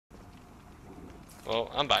Well,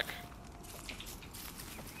 I'm back.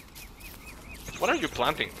 What are you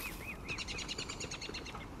planting?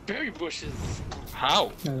 Berry bushes.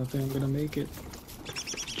 How? I don't think I'm gonna make it.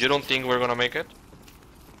 You don't think we're gonna make it?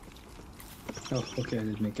 Oh, okay, I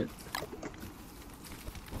did make it.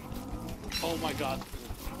 Oh my god.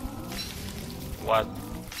 What?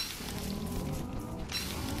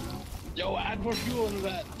 Yo, add more fuel into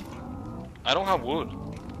that. I don't have wood.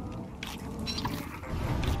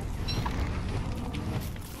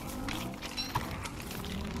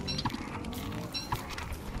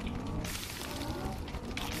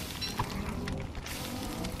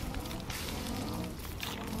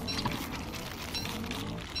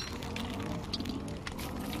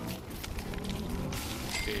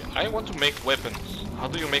 Okay, I want to make weapons. How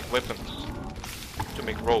do you make weapons? To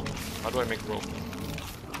make rope. How do I make rope?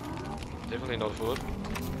 Definitely not food.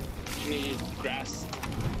 You need grass.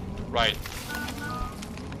 Right.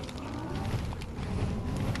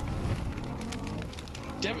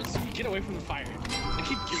 Damn it, Suki, get away from the fire. I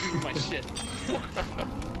keep giving you my shit.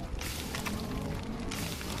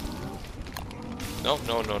 No.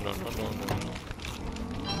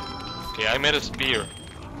 Okay, I made a spear.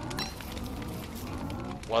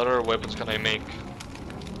 What other weapons can I make?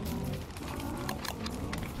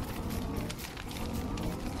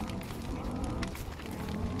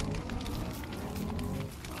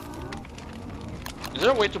 Is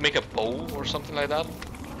there a way to make a bow or something like that?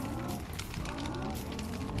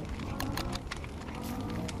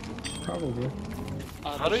 Probably.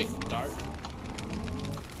 How do you-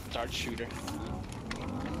 Dart shooter.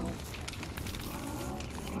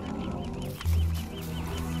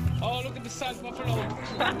 Oh, look at the size buffalo.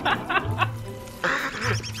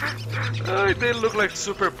 They look like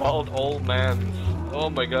super bald old man. Oh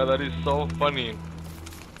my god, that is so funny.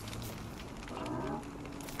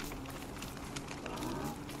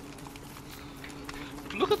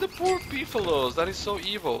 Look at the poor beefaloes, that is so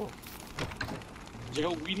evil.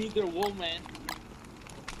 Yo, we need their wool, man.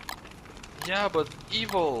 Yeah, but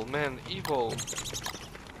evil, man, evil.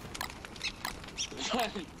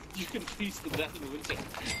 You can feast to death in the winter.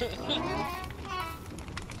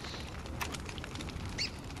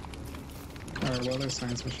 Alright, what other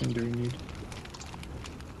science machine do we need?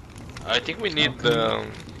 I think we need the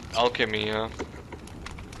alchemy, yeah.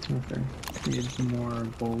 Okay. We need more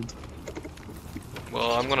gold.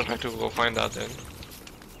 Well, I'm gonna try to go find that then.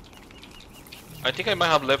 I think I might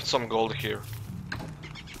have left some gold here.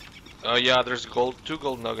 Yeah, there's gold, 2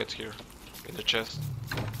 gold nuggets here in the chest.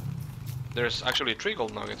 There's actually 3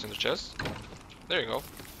 gold nuggets in the chest. There you go,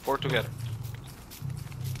 4 together.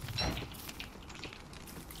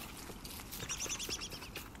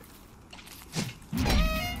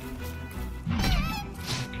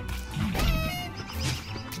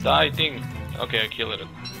 Die thing. Okay, I killed it.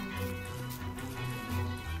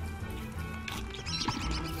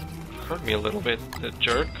 Hurt me a little bit, the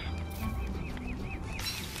jerk.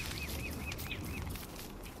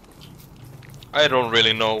 I don't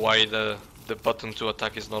really know why the button to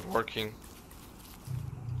attack is not working.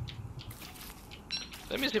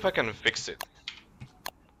 Let me see if I can fix it.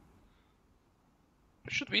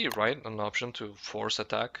 It should be, right, an option to force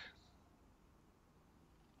attack.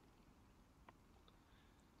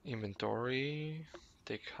 Inventory,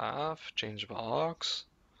 take half, change box,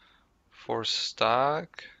 force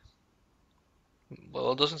stack.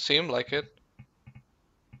 Well, it doesn't seem like it.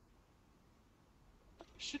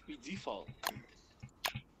 Should be default.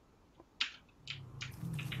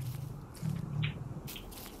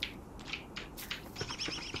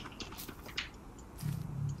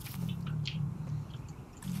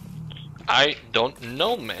 I don't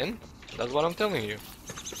know, man. That's what I'm telling you.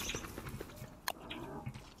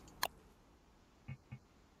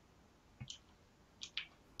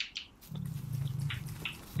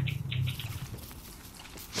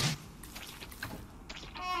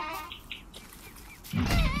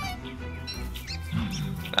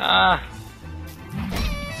 Ah.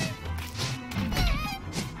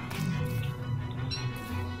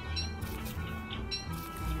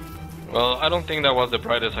 Well, I don't think that was the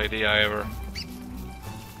brightest idea ever.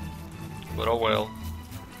 But oh well.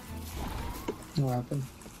 What happened?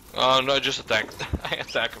 Oh no, I just attacked. I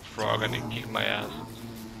attacked a frog and it kicked my ass.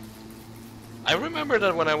 I remember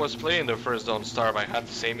that when I was playing the first Don't Starve, I had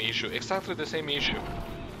the same issue, exactly the same issue.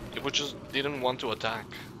 It would just didn't want to attack.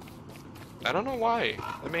 I don't know why.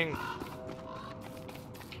 I mean,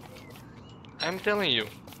 I'm telling you,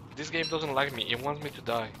 this game doesn't like me. It wants me to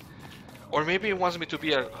die. Or maybe it wants me to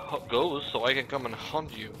be a ghost so I can come and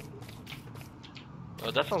hunt you.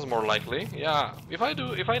 That sounds more likely. Yeah, if I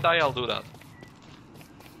die, I'll do that.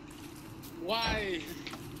 Why?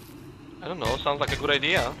 I don't know, sounds like a good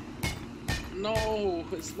idea. No,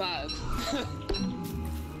 it's not.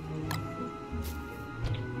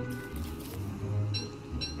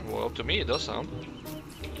 Well, to me it does sound.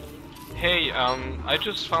 Hey, I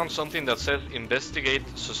just found something that says investigate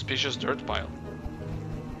suspicious dirt pile.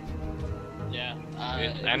 Yeah.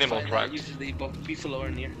 It's if you animal find that, tracks. Usually buffalo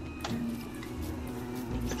are near.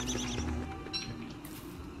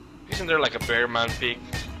 Isn't there like a bear man pig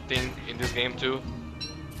thing in this game too?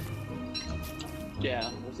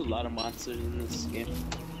 Yeah, there's a lot of monsters in this game.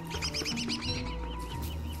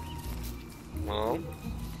 Well,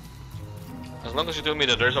 as long as you tell me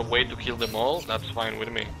that there's a way to kill them all, that's fine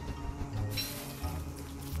with me.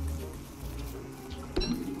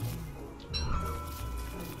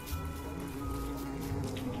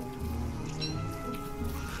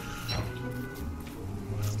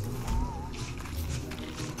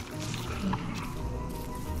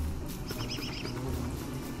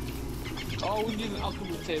 Oh, we need an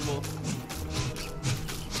alchemy table.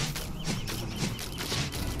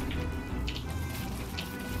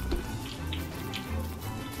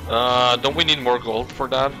 Don't we need more gold for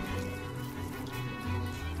that?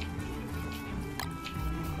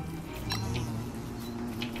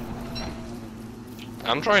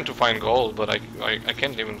 I'm trying to find gold, but I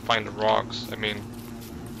can't even find the rocks. I mean,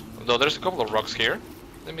 though there's a couple of rocks here.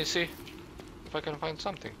 Let me see if I can find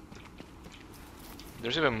something.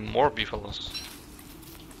 There's even more beefaloes.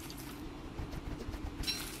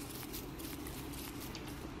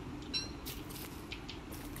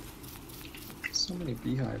 So many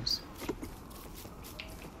beehives.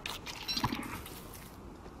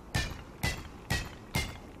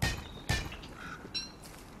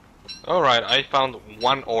 Alright, I found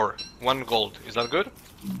one ore, one gold. Is that good?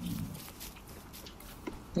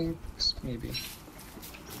 Thanks, maybe.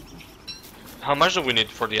 How much do we need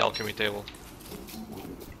for the alchemy table?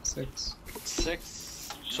 6. 6.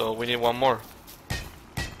 So we need one more.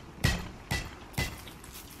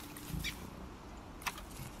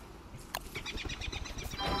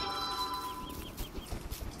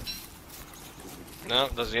 No,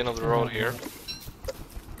 that's the end of the road here.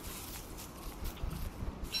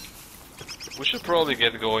 We should probably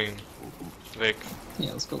get going, Vic.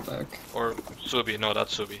 Yeah, let's go back. Or Subi. No,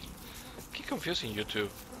 that's Subi. Keep confusing you two.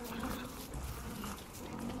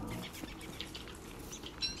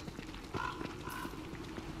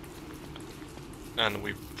 And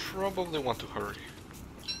we probably want to hurry.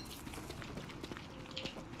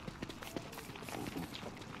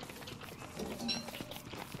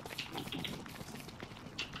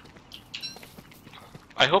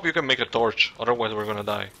 I hope you can make a torch, otherwise we're gonna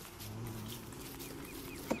die.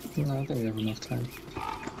 No, I think we have enough time.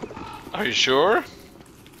 Are you sure?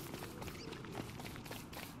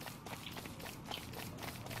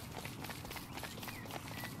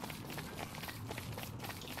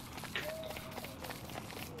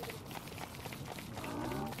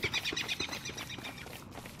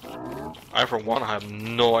 I, for one, have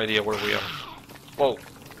no idea where we are. Whoa.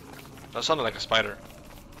 That sounded like a spider.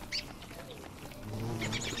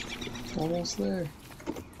 Almost there.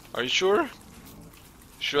 Are you sure?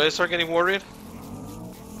 Should I start getting worried?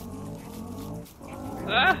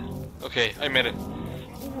 Ah! Okay, I made it.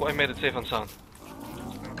 Ooh, I made it safe and sound.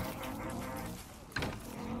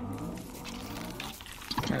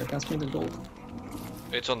 Alright, pass me the gold.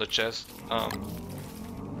 It's on the chest.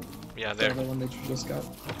 Yeah, The there. other one that you just got.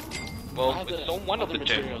 I Well, have it's on one of other the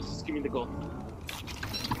chests. materials. Just give me the gold.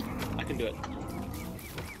 I can do it.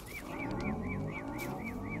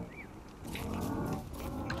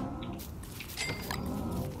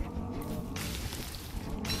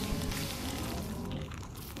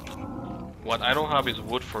 What I don't have is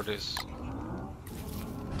wood for this.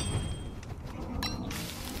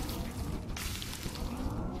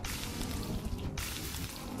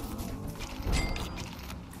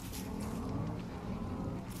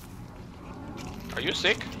 Are you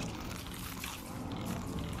sick?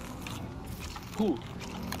 Who?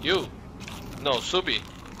 You? No, Subi.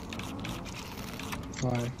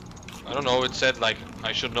 Why? I don't know, it said like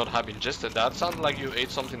I should not have ingested that. Sounded like you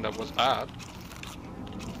ate something that was bad.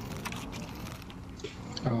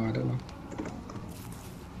 Oh, I don't know.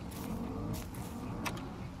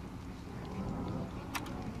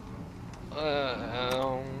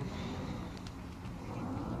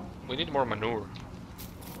 We need more manure.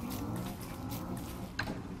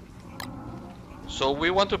 So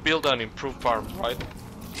we want to build an improved farm, right?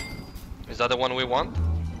 Is that the one we want?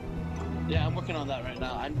 Yeah, I'm working on that right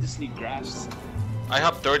now. I just need grass. I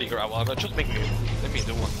have 30 gravel. Just make me. Let me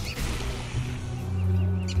do one.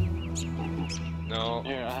 No.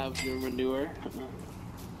 Here, I have your manure.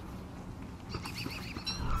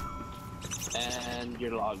 and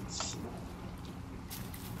your logs.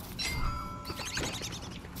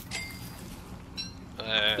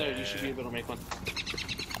 There, you should be able to make one.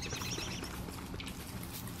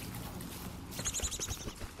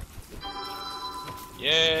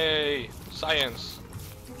 Yay! Science!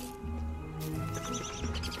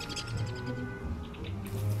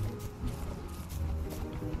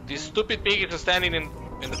 This stupid pig is standing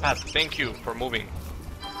in the path. Thank you for moving.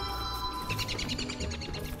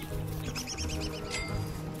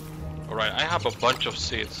 Alright, I have a bunch of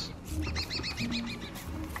seeds.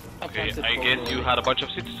 Okay, I guess you had a bunch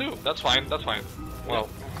of seeds too. That's fine, that's fine. Well,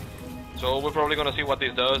 so we're probably gonna see what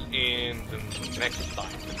this does in the next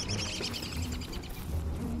time.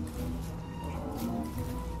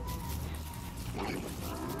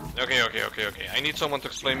 Okay. I need someone to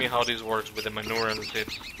explain me how this works with the manure and the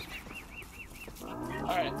seeds.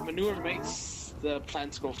 Alright, manure makes the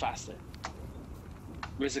plants grow faster.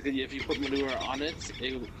 Basically, if you put manure on it,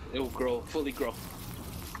 it will grow, fully grow.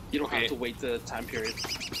 You don't have to wait the time period.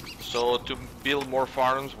 So to build more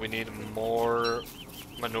farms, we need more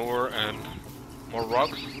manure and more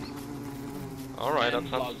rocks. Alright, that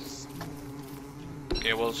sounds... Logs.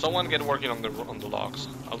 Okay, well, someone get working on the logs.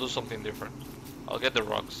 I'll do something different. I'll get the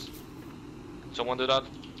rocks. Someone do that?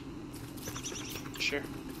 Sure.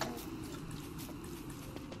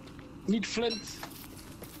 Need flint.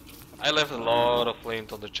 I left a lot of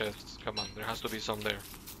flint on the chests. Come on, there has to be some there.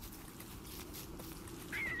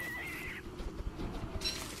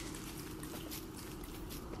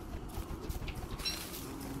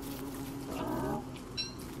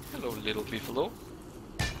 Hello, little beefalo.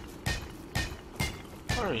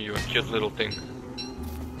 Are you a cute little thing?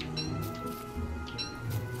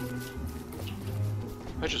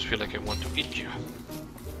 I just feel like I want to eat you.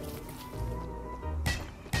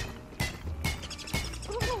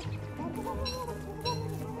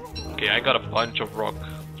 Okay, I got a bunch of rock,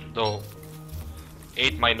 though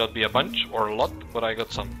 8 might not be a bunch or a lot, but I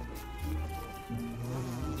got some.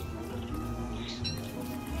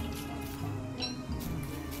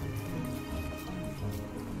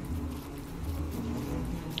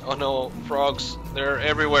 Oh no, frogs, they're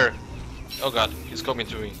everywhere. Oh god, he's coming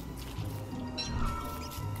to me.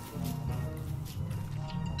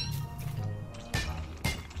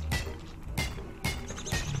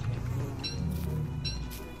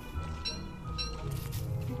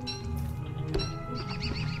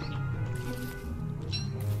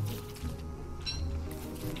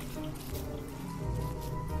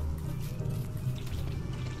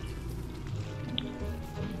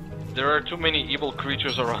 There are too many evil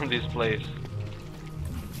creatures around this place.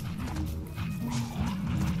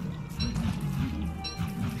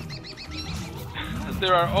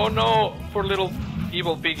 There are... Oh no! Poor little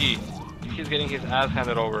evil piggy. He's getting his ass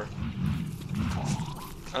handed over.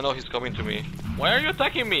 I know he's coming to me. Why are you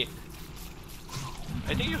attacking me?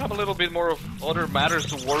 I think you have a little bit more of other matters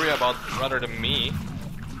to worry about rather than me.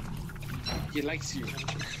 He likes you.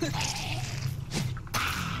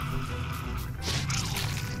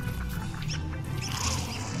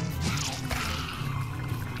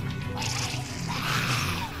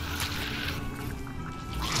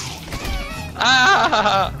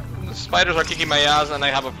 Ah! The spiders are kicking my ass and I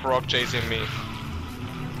have a frog chasing me.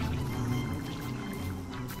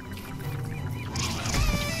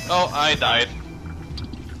 Oh, I died.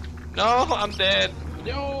 No, I'm dead.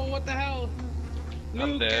 Yo, what the hell?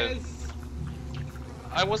 I'm dead. Lucas!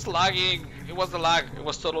 I was lagging. It was the lag. It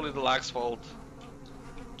was totally the lag's fault.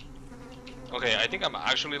 Okay, I think I'm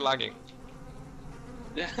actually lagging.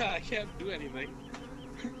 Yeah, I can't do anything.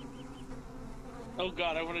 Oh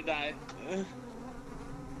god, I want to die.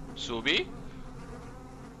 Subi?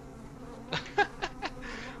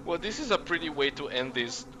 Well, this is a pretty way to end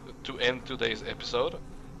today's episode.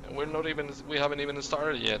 And we haven't even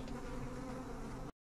started yet.